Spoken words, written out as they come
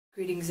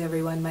Greetings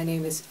everyone, my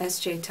name is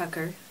S.J.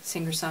 Tucker,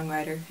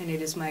 singer-songwriter, and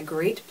it is my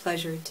great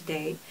pleasure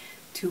today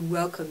to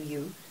welcome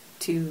you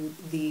to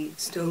the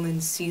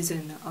Stolen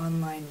Season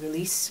online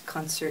release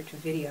concert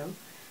video.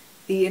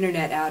 The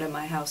internet out of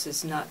my house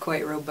is not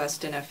quite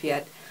robust enough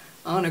yet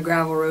on a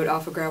gravel road,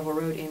 off a gravel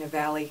road in a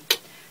valley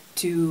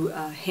to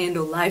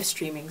handle live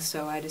streaming,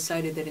 so I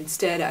decided that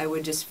instead I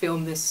would just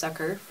film this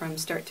sucker from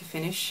start to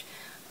finish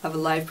of a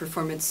live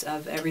performance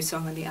of every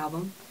song on the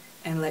album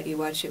and let you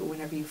watch it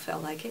whenever you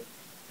felt like it.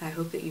 I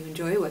hope that you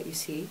enjoy what you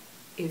see.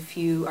 If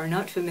you are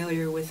not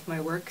familiar with my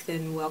work,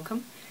 then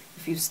welcome.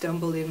 If you've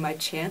stumbled in by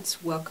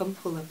chance, welcome,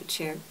 pull up a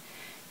chair.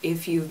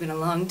 If you've been a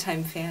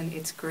long-time fan,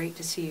 it's great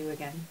to see you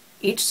again.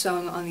 Each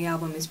song on the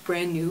album is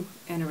brand new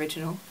and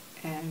original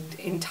and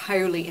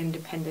entirely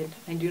independent.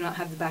 I do not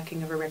have the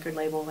backing of a record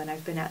label, and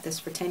I've been at this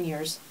for 10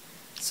 years.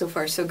 So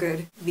far, so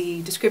good.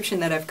 The description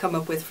that I've come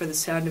up with for the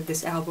sound of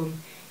this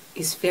album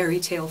is fairy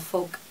tale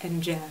folk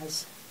and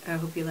jazz. I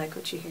hope you like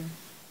what you hear.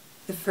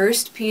 The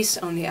first piece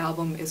on the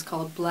album is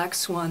called Black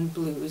Swan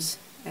Blues,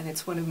 and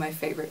it's one of my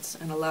favorites,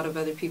 and a lot of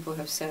other people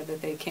have said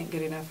that they can't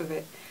get enough of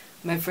it.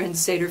 My friend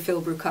Seder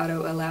Phil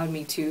Brucato allowed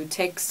me to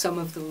take some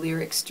of the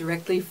lyrics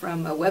directly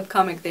from a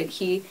webcomic that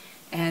he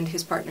and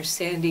his partner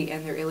Sandy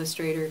and their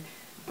illustrator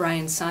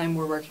Brian Syme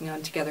were working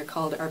on together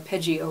called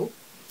Arpeggio,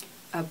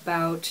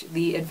 about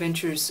the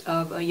adventures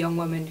of a young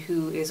woman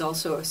who is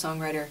also a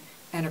songwriter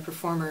and a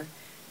performer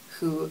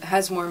who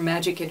has more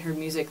magic in her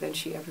music than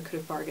she ever could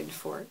have bargained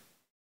for.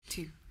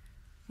 2,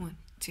 1,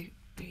 2,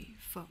 3,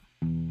 4.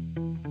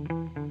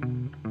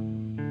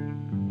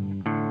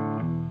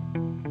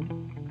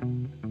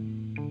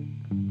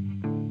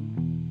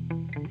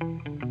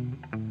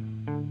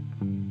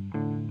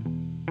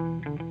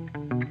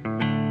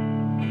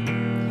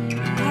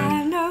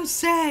 I know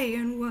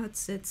saying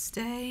what's at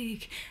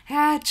stake,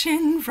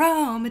 hatching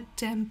from a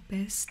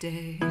tempest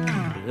day.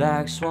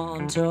 Black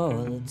Swan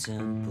tore the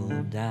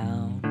temple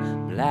down.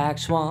 Black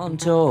Swan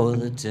tore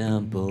the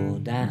temple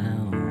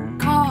down.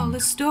 Call a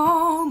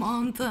storm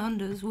on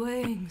thunder's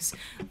wings,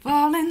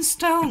 falling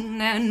stone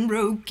and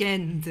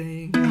broken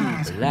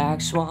things.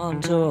 Black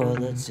Swan tore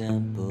the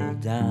temple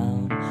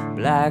down.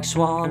 Black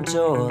Swan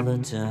tore the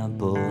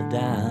temple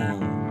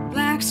down.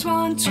 Black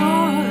Swan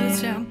tore the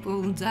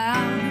temple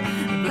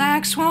down.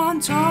 Black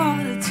Swan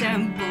tore the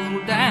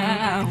temple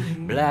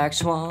down. Black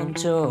Swan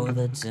tore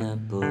the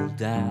temple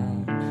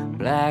down.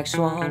 Black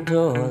Swan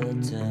tore the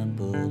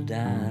temple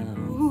down.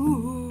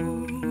 Ooh.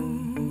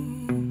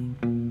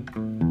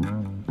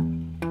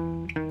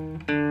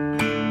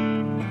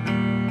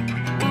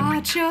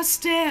 Watch your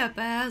step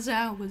as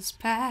hours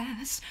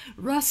pass,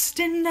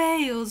 rusting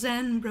nails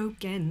and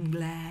broken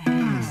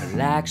glass.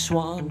 Black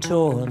Swan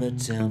tore the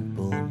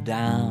temple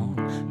down.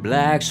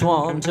 Black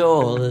Swan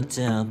tore the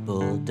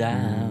temple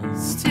down.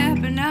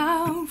 Stepping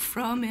out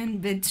from in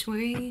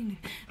between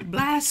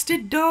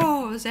blasted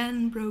doors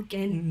and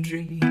broken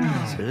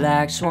dreams.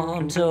 Black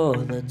Swan tore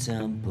the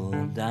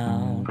temple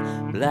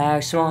down.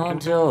 Black Swan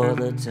tore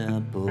the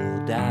temple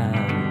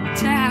down.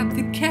 Tap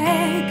the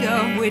keg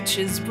of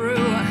witch's brew,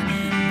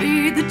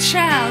 be the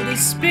child who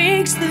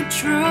speaks the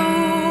truth.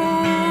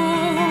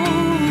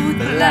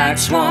 Black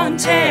Swan,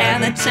 tear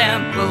the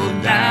temple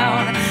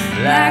down.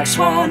 Black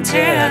Swan,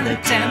 tear the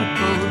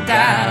temple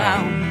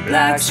down.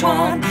 Black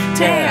Swan,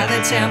 tear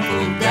the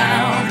temple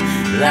down.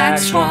 Black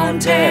Swan,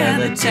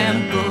 tear the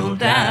temple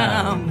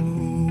down.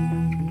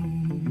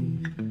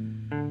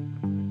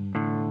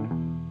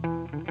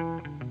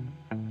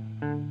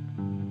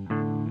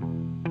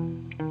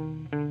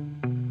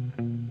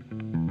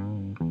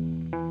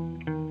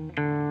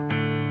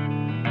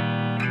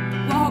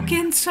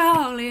 Walking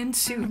tall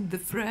into the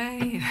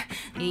fray,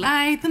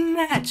 light the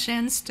match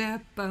and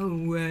step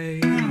away.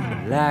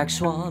 Black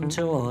Swan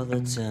tore the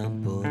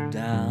temple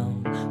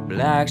down.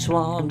 Black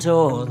Swan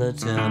tore the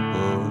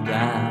temple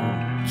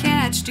down.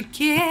 Catch to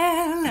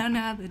kill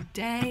another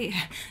day,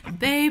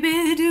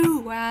 baby,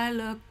 do I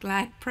look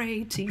like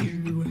prey to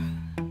you?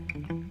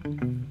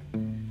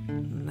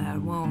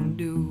 That won't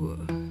do.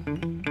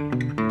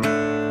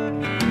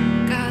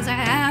 I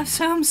have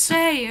some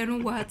say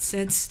in what's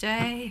at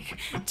stake.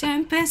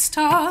 Tempest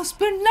tossed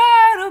but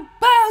not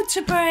about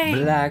to break.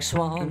 Black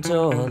Swan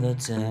tore the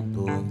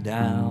temple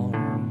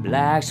down.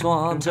 Black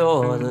Swan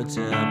tore the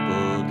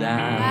temple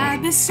down.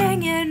 I'd be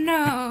singing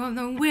of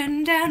the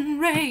wind and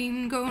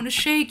rain, gonna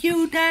shake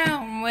you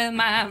down with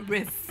my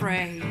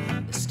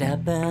refrain.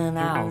 Stepping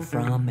out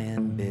from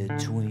in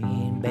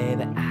between,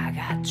 baby, I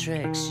got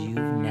tricks you've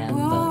never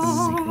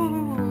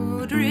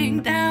Whoa, seen.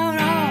 drink down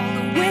all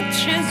the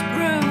witch's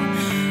brew,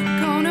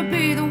 gonna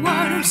be the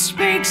one who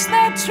speaks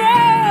the truth.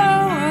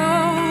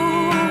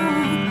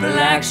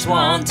 Black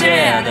Swan,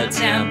 tear the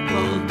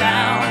temple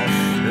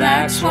down.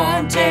 Black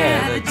Swan,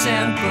 tear the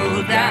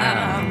temple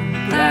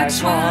down. Black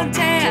Swan,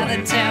 tear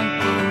the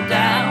temple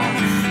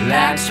down.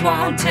 Black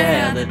Swan,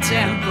 tear the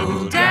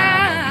temple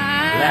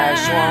down. Black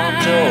Swan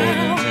tore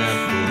the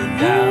temple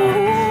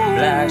down.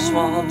 Black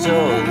Swan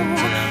tore the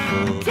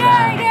temple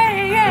down.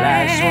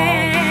 Black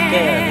Swan,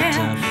 tear the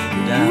temple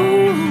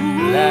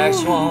down. Black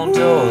Swan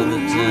tore the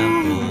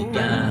temple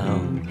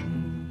down.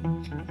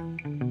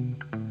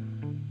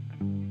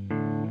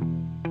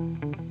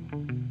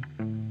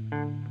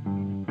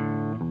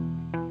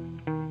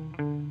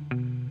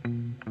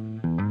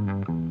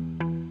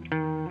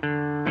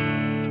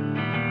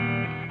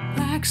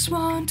 Black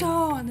Swan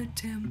tore the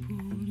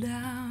temple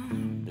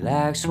down.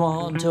 Black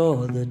Swan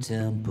tore the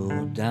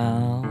temple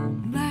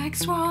down. Black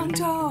Swan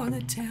tore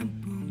the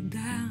temple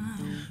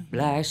down.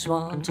 Black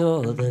Swan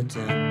tore the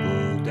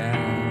temple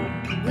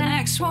down.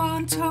 Black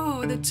Swan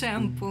tore the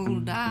temple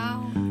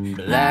down.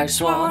 Black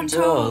Swan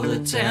tore the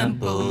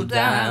temple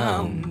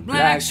down.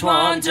 Black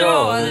Swan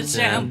tore the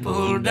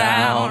temple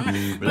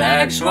down.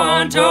 Black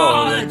Swan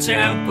tore the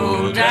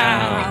temple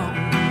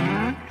down.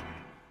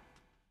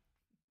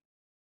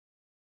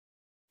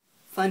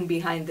 Fun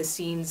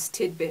behind-the-scenes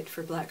tidbit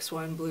for Black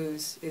Swan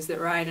Blues is that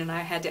Ryan and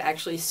I had to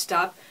actually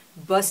stop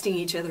busting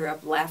each other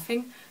up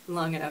laughing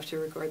long enough to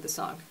record the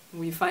song.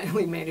 We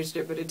finally managed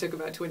it, but it took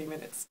about 20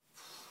 minutes.